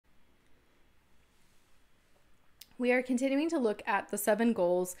We are continuing to look at the 7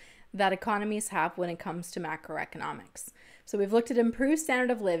 goals that economies have when it comes to macroeconomics. So we've looked at improved standard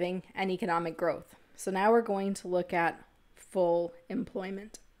of living and economic growth. So now we're going to look at full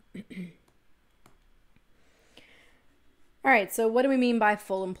employment. All right, so what do we mean by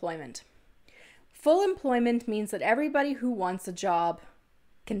full employment? Full employment means that everybody who wants a job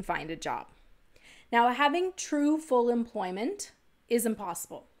can find a job. Now, having true full employment is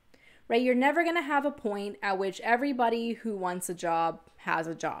impossible, right? You're never going to have a point at which everybody who wants a job has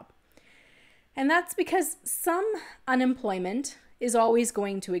a job. And that's because some unemployment is always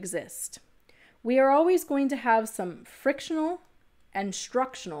going to exist. We are always going to have some frictional and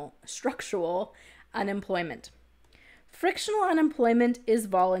structural unemployment. Frictional unemployment is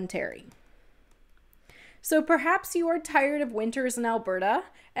voluntary. So perhaps you are tired of winters in Alberta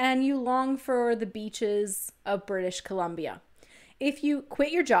and you long for the beaches of British Columbia. If you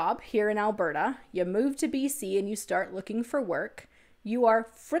quit your job here in Alberta, you move to BC and you start looking for work, you are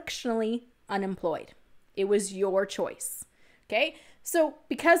frictionally unemployed. It was your choice. Okay? So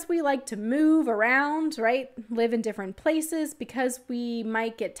because we like to move around, right? Live in different places, because we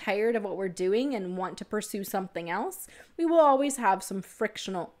might get tired of what we're doing and want to pursue something else, we will always have some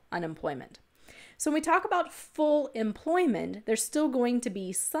frictional unemployment. So when we talk about full employment, there's still going to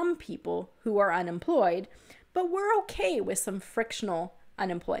be some people who are unemployed, but we're okay with some frictional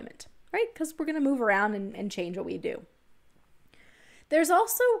unemployment, right? Because we're going to move around and change what we do. There's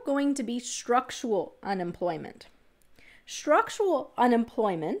also going to be structural unemployment. Structural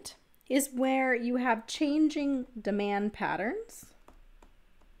unemployment is where you have changing demand patterns.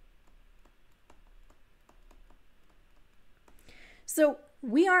 So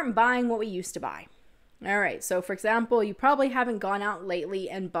we aren't buying what we used to buy. All right, so for example, you probably haven't gone out lately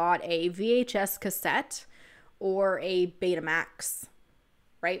and bought a VHS cassette or a Betamax,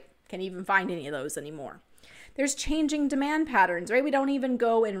 right? Can't even find any of those anymore. There's changing demand patterns, right? We don't even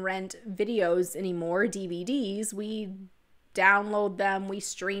go and rent videos anymore, DVDs. We download them, we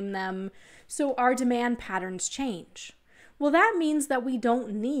stream them. So our demand patterns change. Well, that means that we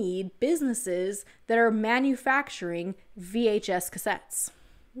don't need businesses that are manufacturing VHS cassettes.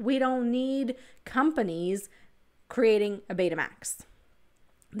 We don't need companies creating a Betamax.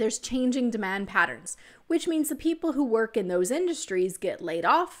 There's changing demand patterns, which means the people who work in those industries get laid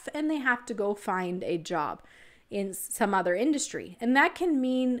off and they have to go find a job in some other industry. And that can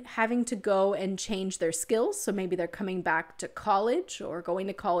mean having to go and change their skills. So maybe they're coming back to college or going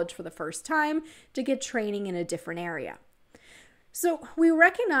to college for the first time to get training in a different area. So we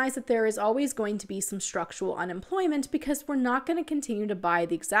recognize that there is always going to be some structural unemployment because we're not going to continue to buy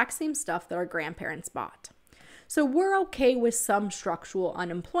the exact same stuff that our grandparents bought. So we're okay with some structural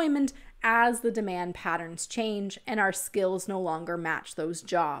unemployment as the demand patterns change and our skills no longer match those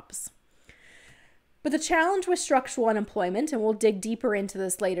jobs. But the challenge with structural unemployment, and we'll dig deeper into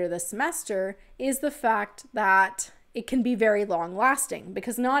this later this semester, is the fact that it can be very long lasting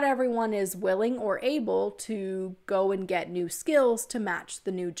because not everyone is willing or able to go and get new skills to match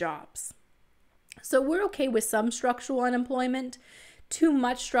the new jobs. So we're okay with some structural unemployment. Too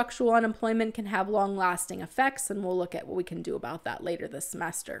much structural unemployment can have long-lasting effects, and we'll look at what we can do about that later this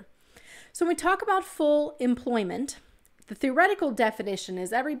semester. So when we talk about full employment, the theoretical definition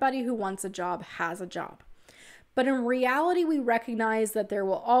is everybody who wants a job has a job. But in reality, we recognize that there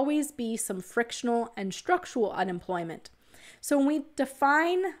will always be some frictional and structural unemployment. So when we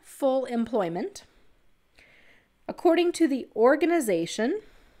define full employment, according to the Organization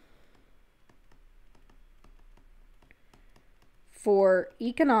for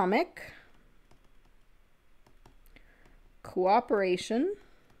Economic Cooperation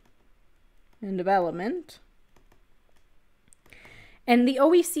and Development, and the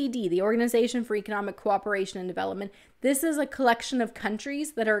OECD, the Organization for Economic Cooperation and Development, this is a collection of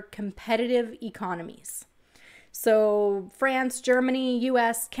countries that are competitive economies. So France, Germany,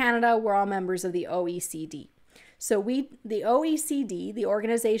 US, Canada, we're all members of the OECD. So the OECD, the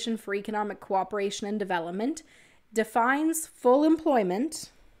Organization for Economic Cooperation and Development, defines full employment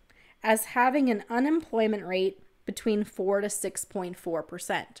as having an unemployment rate between 4 to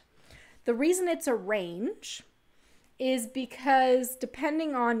 6.4%. The reason it's a range is because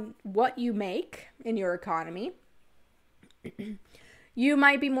depending on what you make in your economy, you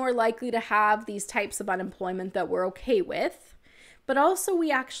might be more likely to have these types of unemployment that we're okay with, but also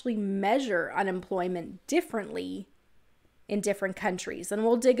we actually measure unemployment differently in different countries. And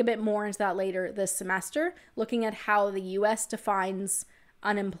we'll dig a bit more into that later this semester, looking at how the US defines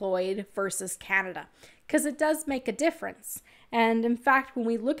unemployed versus Canada, because it does make a difference. And in fact, when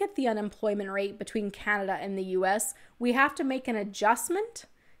we look at the unemployment rate between Canada and the US, we have to make an adjustment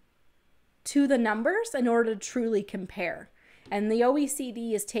to the numbers in order to truly compare. And the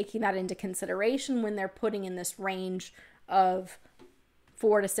OECD is taking that into consideration when they're putting in this range of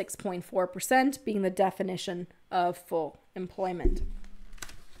 4 to 6.4% being the definition of full employment.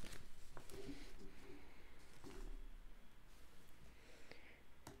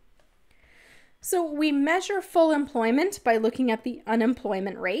 So we measure full employment by looking at the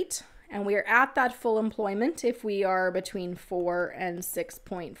unemployment rate, and we are at that full employment if we are between 4 and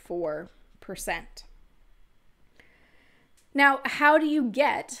 6.4%. Now, how do you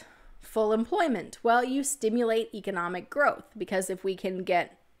get full employment? Well, you stimulate economic growth, because if we can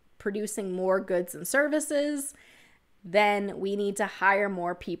get producing more goods and services, then we need to hire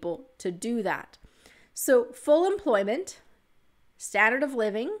more people to do that. So full employment, standard of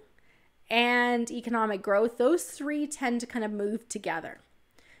living, and economic growth, those three tend to kind of move together.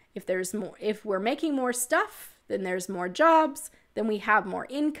 If we're making more stuff, then there's more jobs, then we have more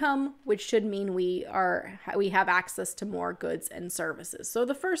income, which should mean we have access to more goods and services. So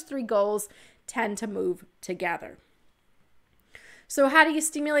the first three goals tend to move together. So how do you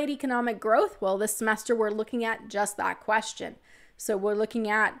stimulate economic growth? Well, this semester we're looking at just that question. So we're looking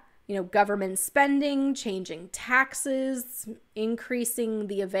at government spending, changing taxes, increasing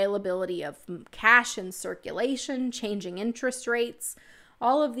the availability of cash in circulation, changing interest rates.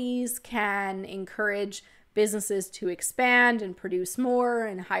 All of these can encourage businesses to expand and produce more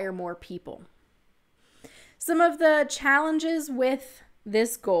and hire more people. Some of the challenges with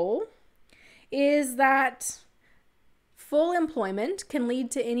this goal is that full employment can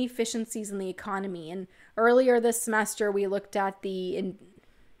lead to inefficiencies in the economy. And earlier this semester, we looked at the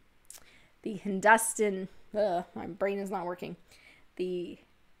Hindustan, my brain is not working, the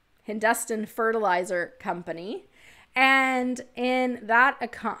Hindustan fertilizer company. And in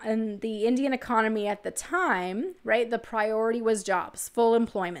the Indian economy at the time, right, the priority was jobs, full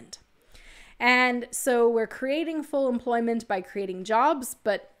employment. And so we're creating full employment by creating jobs.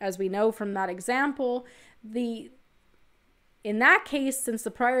 But as we know from that example, in that case, since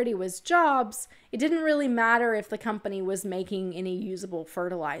the priority was jobs, it didn't really matter if the company was making any usable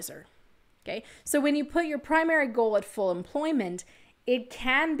fertilizer. Okay, so when you put your primary goal at full employment, it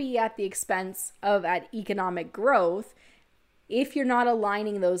can be at the expense of economic growth if you're not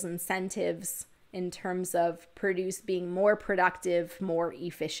aligning those incentives in terms of being more productive, more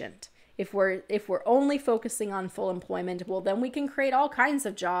efficient. If we're only focusing on full employment, well, then we can create all kinds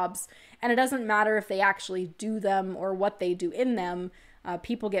of jobs, and it doesn't matter if they actually do them or what they do in them.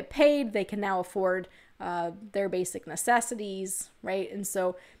 People get paid, they can now afford their basic necessities, right? And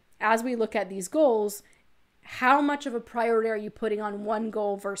so as we look at these goals, how much of a priority are you putting on one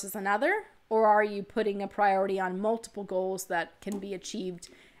goal versus another? Or are you putting a priority on multiple goals that can be achieved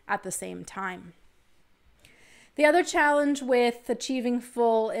at the same time? The other challenge with achieving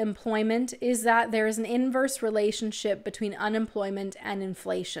full employment is that there is an inverse relationship between unemployment and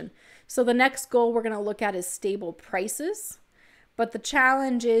inflation. So the next goal we're going to look at is stable prices. But the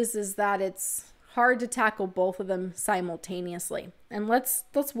challenge is that it's hard to tackle both of them simultaneously. And let's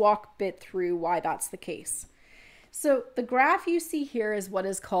walk a bit through why that's the case. So the graph you see here is what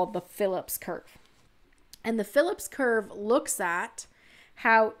is called the Phillips curve. And the Phillips curve looks at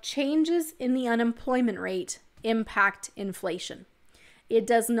how changes in the unemployment rate impact inflation. It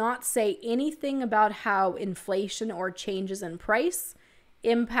does not say anything about how inflation or changes in price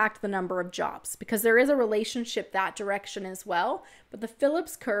impact the number of jobs, because there is a relationship that direction as well. But the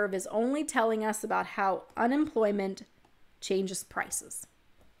Phillips curve is only telling us about how unemployment changes prices.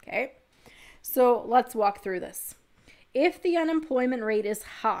 Okay, so let's walk through this. If the unemployment rate is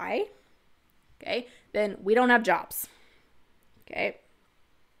high, okay, then we don't have jobs. Okay.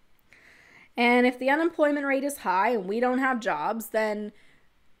 And if the unemployment rate is high and we don't have jobs, then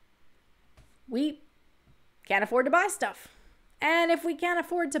we can't afford to buy stuff. And if we can't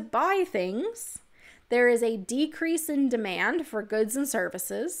afford to buy things, there is a decrease in demand for goods and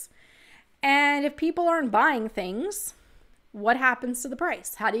services. And if people aren't buying things, what happens to the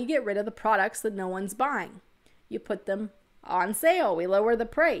price? How do you get rid of the products that no one's buying? You put them on sale. We lower the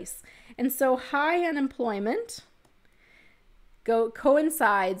price. And so high unemployment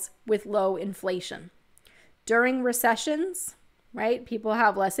coincides with low inflation. During recessions, right, people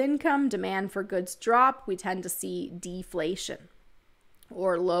have less income, demand for goods drop, we tend to see deflation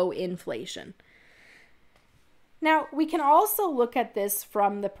or low inflation. Now, we can also look at this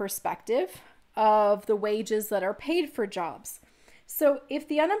from the perspective of the wages that are paid for jobs. So if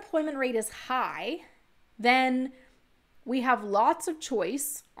the unemployment rate is high, then we have lots of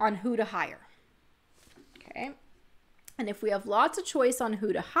choice on who to hire. Okay? And if we have lots of choice on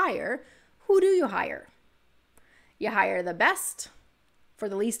who to hire, who do you hire? You hire the best for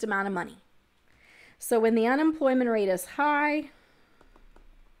the least amount of money. So when the unemployment rate is high,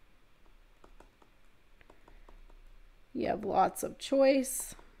 you have lots of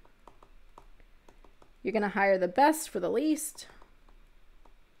choice. You're going to hire the best for the least.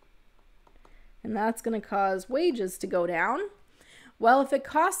 And that's going to cause wages to go down. Well, if it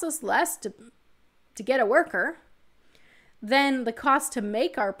costs us less to get a worker, then the cost to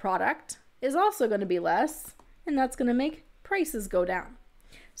make our product is also going to be less, and that's going to make prices go down.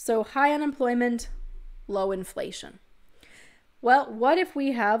 So high unemployment, low inflation. Well, what if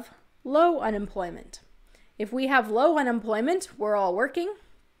we have low unemployment? If we have low unemployment, we're all working.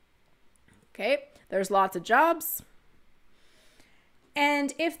 Okay, there's lots of jobs.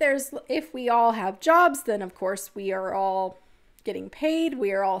 And if we all have jobs, then of course we are all getting paid,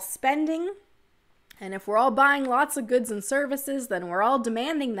 we are all spending. And if we're all buying lots of goods and services, then we're all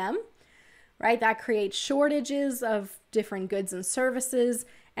demanding them, right? That creates shortages of different goods and services,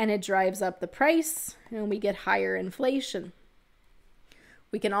 and it drives up the price, and we get higher inflation.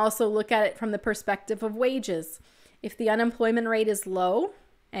 We can also look at it from the perspective of wages. If the unemployment rate is low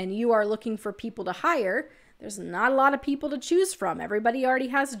and you are looking for people to hire, there's not a lot of people to choose from. Everybody already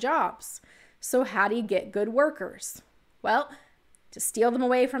has jobs. So how do you get good workers? Well, to steal them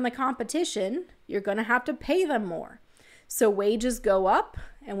away from the competition, you're going to have to pay them more. So wages go up,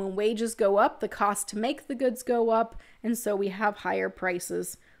 and when wages go up, the cost to make the goods go up, and so we have higher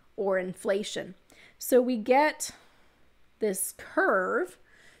prices or inflation. So we get this curve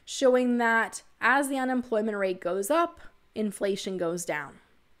showing that as the unemployment rate goes up, inflation goes down.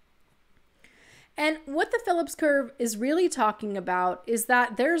 And what the Phillips curve is really talking about is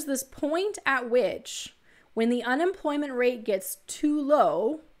that there's this point at which when the unemployment rate gets too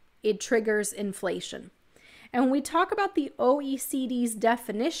low, it triggers inflation. And when we talk about the OECD's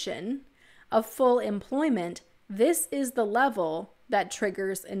definition of full employment, this is the level that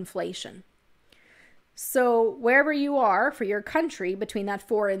triggers inflation. So wherever you are for your country between that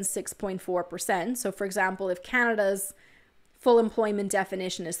 4 and 6.4%, so for example, if Canada's full employment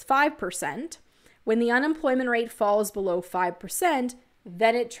definition is 5%, when the unemployment rate falls below 5%,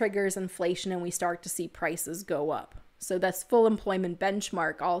 then it triggers inflation and we start to see prices go up. So that's full employment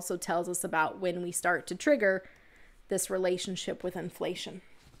benchmark also tells us about when we start to trigger this relationship with inflation.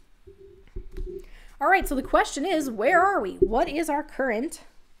 All right, so the question is, where are we? What is our current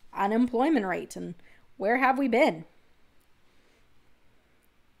unemployment rate and where have we been?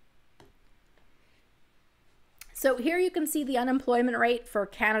 So here you can see the unemployment rate for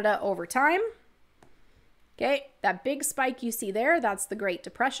Canada over time. Okay, that big spike you see there, that's the Great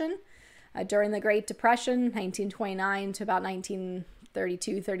Depression. During the Great Depression, 1929 to about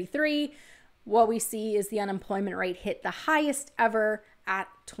 1932-33, what we see is the unemployment rate hit the highest ever at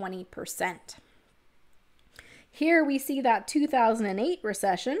 20%. Here we see that 2008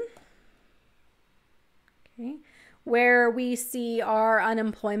 recession, okay, where we see our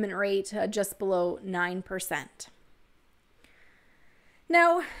unemployment rate just below 9%.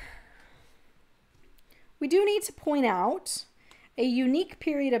 Now, we do need to point out a unique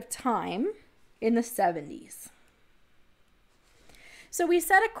period of time in the 70s. So we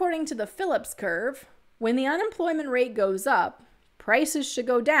said, according to the Phillips curve, when the unemployment rate goes up, prices should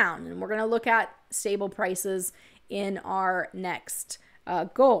go down. And we're going to look at stable prices in our next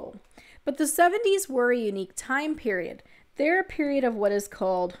goal. But the 70s were a unique time period. They're a period of what is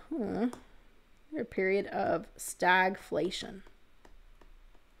called a period of stagflation.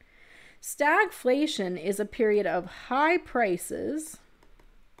 Stagflation is a period of high prices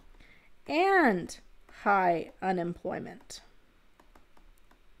and high unemployment.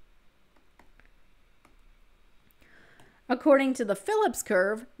 According to the Phillips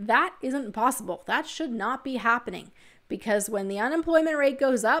curve, that isn't possible. That should not be happening because when the unemployment rate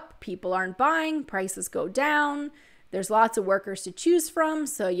goes up, people aren't buying, prices go down, there's lots of workers to choose from,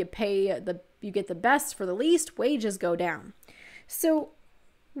 so you get the best for the least, wages go down. So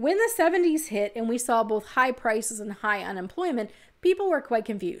when the 70s hit and we saw both high prices and high unemployment, people were quite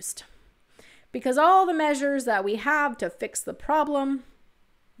confused because all the measures that we have to fix the problem,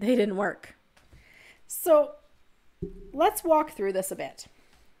 they didn't work. So let's walk through this a bit.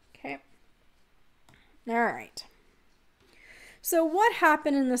 Okay. All right. So what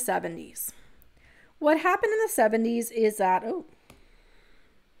happened in the 70s? What happened in the 70s is that,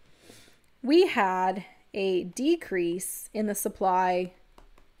 we had a decrease in the supply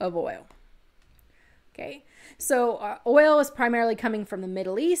of oil. Okay. So oil is primarily coming from the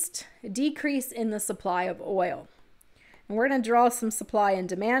Middle East, a decrease in the supply of oil. And we're going to draw some supply and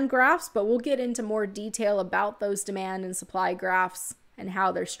demand graphs, but we'll get into more detail about those demand and supply graphs and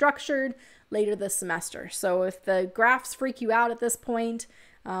how they're structured later this semester. So if the graphs freak you out at this point,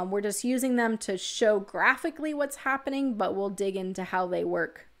 We're just using them to show graphically what's happening, but we'll dig into how they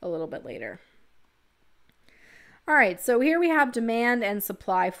work a little bit later. All right, so here we have demand and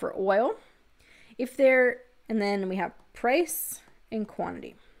supply for oil. And then we have price and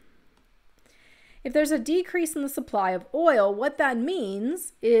quantity. If there's a decrease in the supply of oil, what that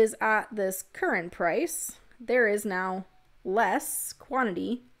means is at this current price, there is now less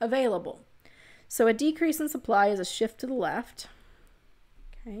quantity available. So a decrease in supply is a shift to the left.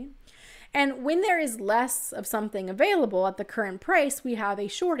 Okay. And when there is less of something available at the current price, we have a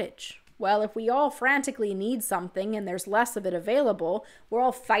shortage. Well, if we all frantically need something and there's less of it available, we're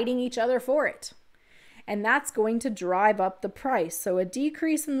all fighting each other for it. And that's going to drive up the price. So a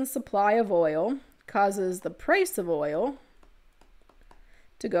decrease in the supply of oil causes the price of oil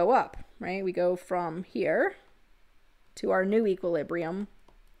to go up, right? We go from here to our new equilibrium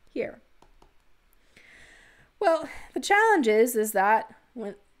here. Well, the challenge is that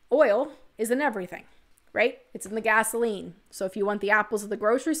when oil is in everything, right? It's in the gasoline. So if you want the apples at the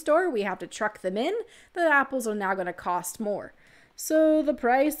grocery store, we have to truck them in. The apples are now going to cost more. So the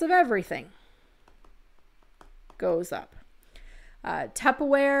price of everything goes up.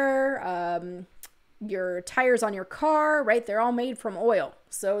 Tupperware, your tires on your car, right? They're all made from oil.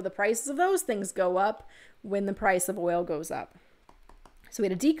 So the prices of those things go up when the price of oil goes up. So we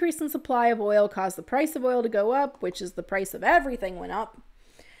had a decrease in supply of oil caused the price of oil to go up, which is the price of everything went up.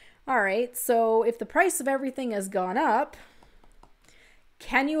 All right, so if the price of everything has gone up,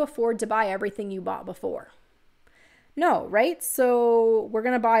 can you afford to buy everything you bought before? No, right? So we're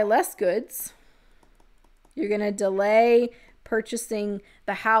going to buy less goods. You're going to delay purchasing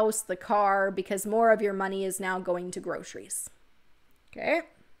the house, the car, because more of your money is now going to groceries. Okay?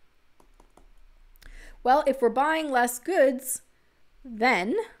 Well, if we're buying less goods,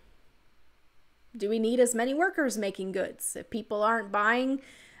 then do we need as many workers making goods? If people aren't buying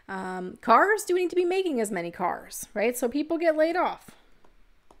cars, do we need to be making as many cars, right? So people get laid off.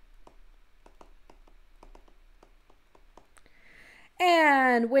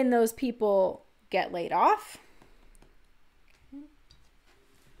 And when those people get laid off,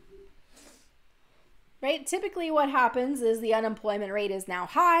 right, typically what happens is the unemployment rate is now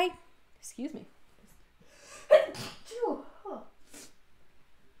high. Excuse me.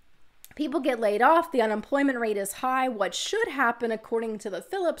 People get laid off, the unemployment rate is high. What should happen, according to the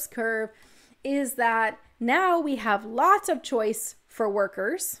Phillips curve, is that now we have lots of choice for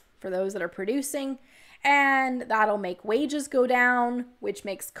workers, for those that are producing, and that'll make wages go down, which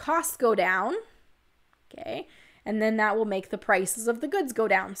makes costs go down, okay? And then that will make the prices of the goods go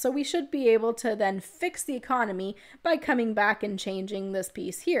down. So we should be able to then fix the economy by coming back and changing this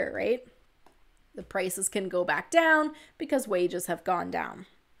piece here, right? The prices can go back down because wages have gone down.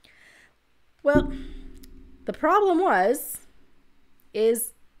 Well, the problem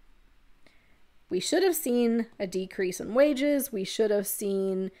is we should have seen a decrease in wages. We should have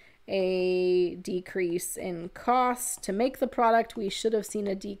seen a decrease in costs to make the product. We should have seen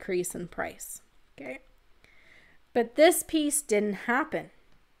a decrease in price, okay? But this piece didn't happen.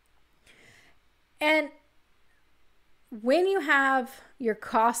 And when you have your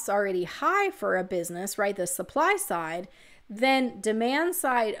costs already high for a business, right, the supply side, then demand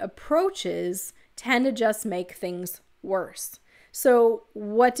side approaches tend to just make things worse. So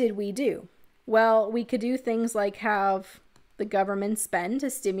what did we do? Well, we could do things like have the government spend to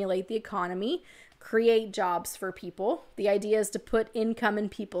stimulate the economy, create jobs for people. The idea is to put income in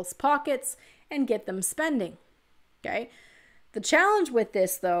people's pockets and get them spending. Okay. The challenge with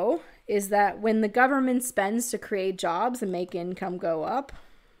this, though, is that when the government spends to create jobs and make income go up,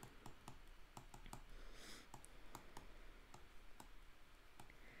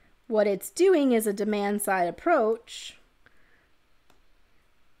 what it's doing is a demand side approach,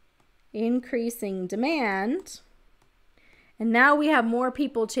 increasing demand, and now we have more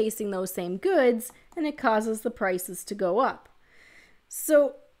people chasing those same goods, and it causes the prices to go up.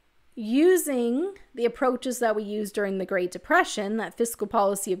 So using the approaches that we used during the Great Depression, that fiscal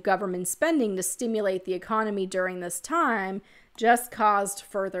policy of government spending to stimulate the economy during this time, just caused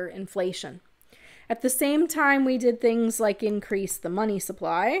further inflation. At the same time, we did things like increase the money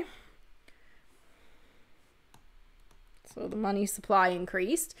supply. So the money supply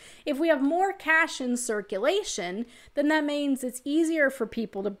increased. If we have more cash in circulation, then that means it's easier for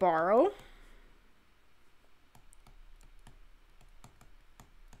people to borrow.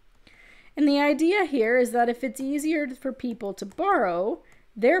 And the idea here is that if it's easier for people to borrow,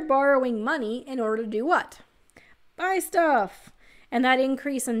 they're borrowing money in order to do what? Buy stuff. And that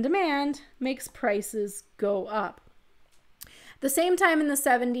increase in demand makes prices go up. The same time in the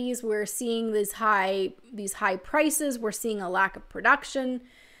 70s, we're seeing these high prices, we're seeing a lack of production.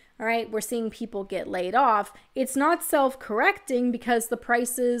 All right, we're seeing people get laid off. It's not self-correcting because the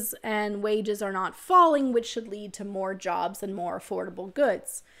prices and wages are not falling, which should lead to more jobs and more affordable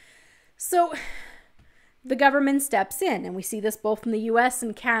goods. So the government steps in, and we see this both in the US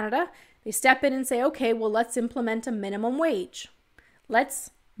and Canada. They step in and say, okay, well, let's implement a minimum wage.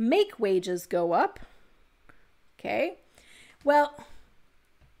 Let's make wages go up. Okay, well,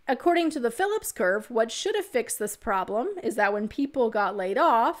 according to the Phillips curve, what should have fixed this problem is that when people got laid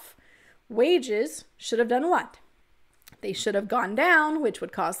off, wages should have done what? They should have gone down, which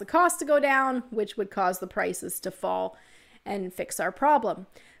would cause the cost to go down, which would cause the prices to fall and fix our problem.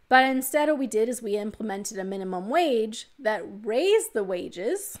 But instead, what we did is we implemented a minimum wage that raised the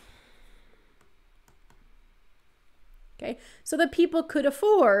wages, okay, so that people could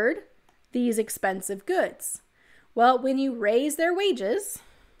afford these expensive goods. Well, when you raise their wages,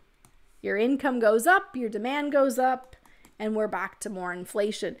 your income goes up, your demand goes up, and we're back to more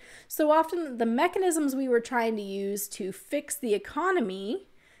inflation. So often the mechanisms we were trying to use to fix the economy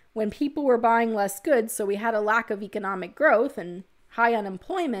when people were buying less goods, so we had a lack of economic growth and high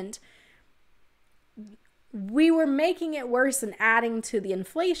unemployment, we were making it worse and adding to the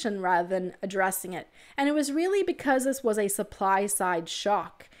inflation rather than addressing it. And it was really because this was a supply side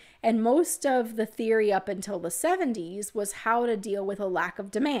shock. And most of the theory up until the 70s was how to deal with a lack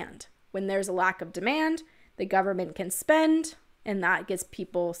of demand. When there's a lack of demand, the government can spend, and that gets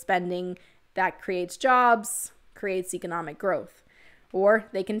people spending. That creates jobs, creates economic growth. Or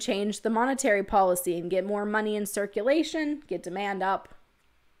they can change the monetary policy and get more money in circulation, get demand up,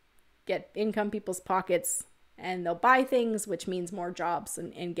 get income people's pockets, and they'll buy things, which means more jobs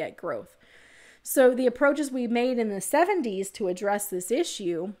and get growth. So the approaches we made in the 70s to address this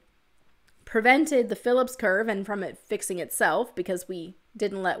issue prevented the Phillips curve and from it fixing itself because we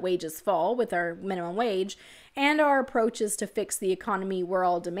didn't let wages fall with our minimum wage, and our approaches to fix the economy were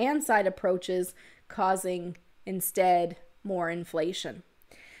all demand side approaches, causing instead more inflation.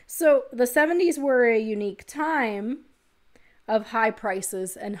 So the 70s were a unique time of high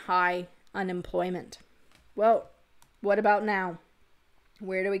prices and high unemployment. Well, what about now?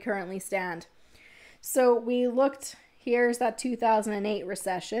 Where do we currently stand? So we looked, here's that 2008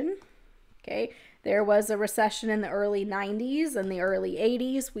 recession. Okay, there was a recession in the early 90s and the early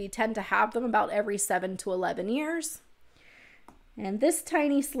 80s. We tend to have them about every 7 to 11 years. And this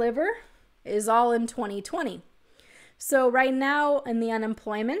tiny sliver is all in 2020. So right now, and the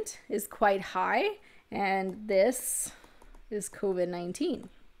unemployment is quite high, and this is COVID-19.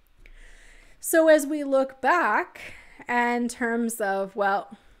 So as we look back in terms of,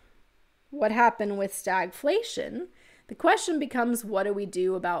 well, what happened with stagflation, the question becomes, what do we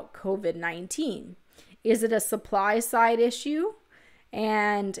do about COVID-19? Is it a supply side issue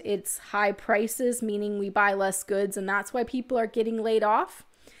and it's high prices, meaning we buy less goods and that's why people are getting laid off?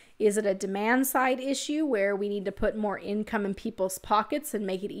 Is it a demand side issue where we need to put more income in people's pockets and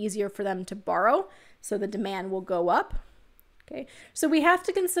make it easier for them to borrow so the demand will go up? Okay, so we have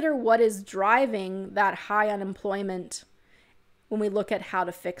to consider what is driving that high unemployment when we look at how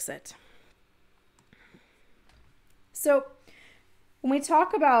to fix it. So when we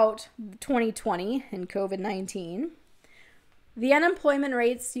talk about 2020 and COVID-19, the unemployment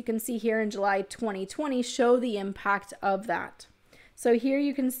rates you can see here in July 2020 show the impact of that. So here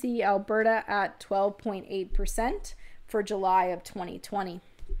you can see Alberta at 12.8% for July of 2020.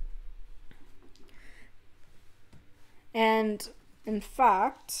 And in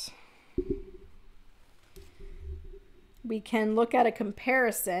fact, we can look at a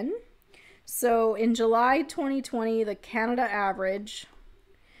comparison. So in July 2020, the Canada average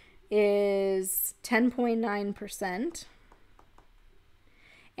is 10.9%.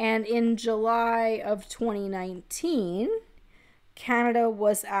 And in July of 2019, Canada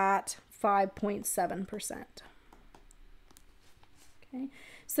was at 5.7%. Okay,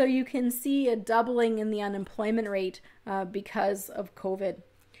 so you can see a doubling in the unemployment rate because of COVID.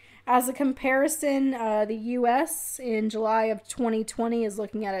 As a comparison, the US in July of 2020 is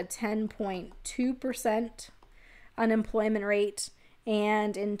looking at a 10.2% unemployment rate,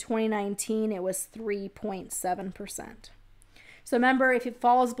 and in 2019 it was 3.7%. So remember, if it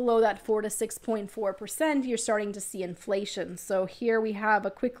falls below that 4 to 6.4%, you're starting to see inflation. So here we have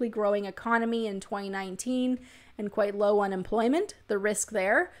a quickly growing economy in 2019 and quite low unemployment. The risk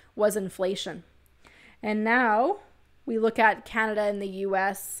there was inflation. And now we look at Canada and the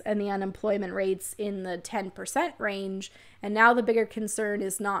US and the unemployment rates in the 10% range. And now the bigger concern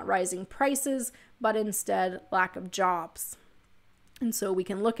is not rising prices, but instead lack of jobs. And so we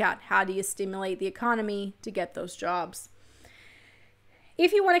can look at how do you stimulate the economy to get those jobs.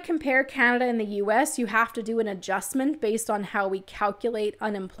 If you want to compare Canada and the US, you have to do an adjustment based on how we calculate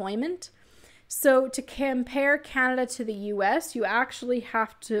unemployment. So to compare Canada to the US, you actually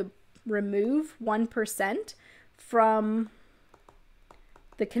have to remove 1% from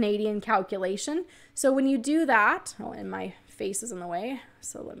the Canadian calculation. So when you do that, oh, and my face is in the way,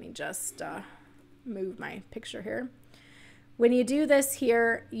 so let me just move my picture here. When you do this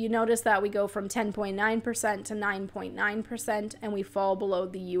here, you notice that we go from 10.9% to 9.9%, and we fall below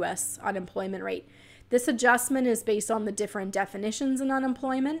the US unemployment rate. This adjustment is based on the different definitions in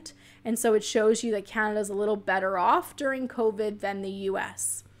unemployment, and so it shows you that Canada's a little better off during COVID than the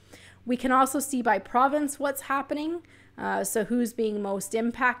US. We can also see by province what's happening, so who's being most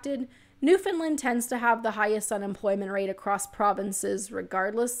impacted. Newfoundland tends to have the highest unemployment rate across provinces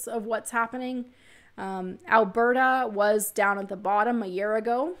regardless of what's happening. Alberta was down at the bottom a year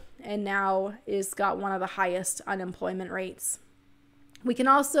ago and now is got one of the highest unemployment rates. We can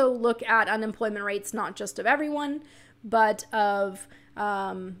also look at unemployment rates not just of everyone, but of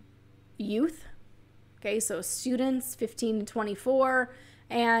youth. Okay, so students 15 to 24,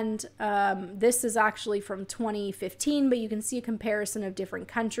 and this is actually from 2015, but you can see a comparison of different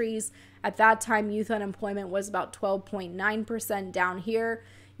countries. At that time, youth unemployment was about 12.9% down here.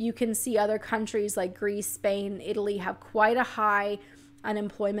 You can see other countries like Greece, Spain, Italy have quite a high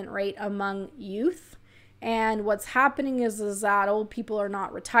unemployment rate among youth. And what's happening is that old people are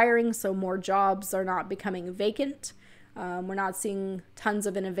not retiring, so more jobs are not becoming vacant. We're not seeing tons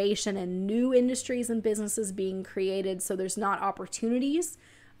of innovation and new industries and businesses being created, so there's not opportunities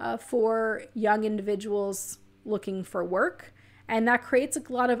for young individuals looking for work. And that creates a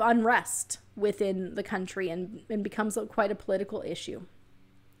lot of unrest within the country and becomes quite a political issue.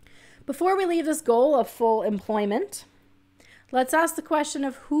 Before we leave this goal of full employment, let's ask the question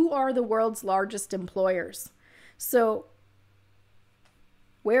of who are the world's largest employers? So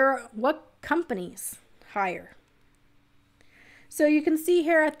what companies hire? So you can see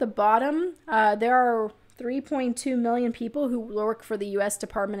here at the bottom, there are 3.2 million people who work for the U.S.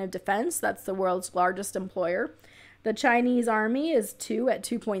 Department of Defense. That's the world's largest employer. The Chinese Army is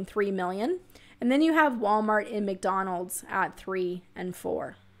 2.3 million. And then you have Walmart and McDonald's at 3 and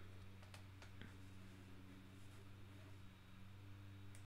 4.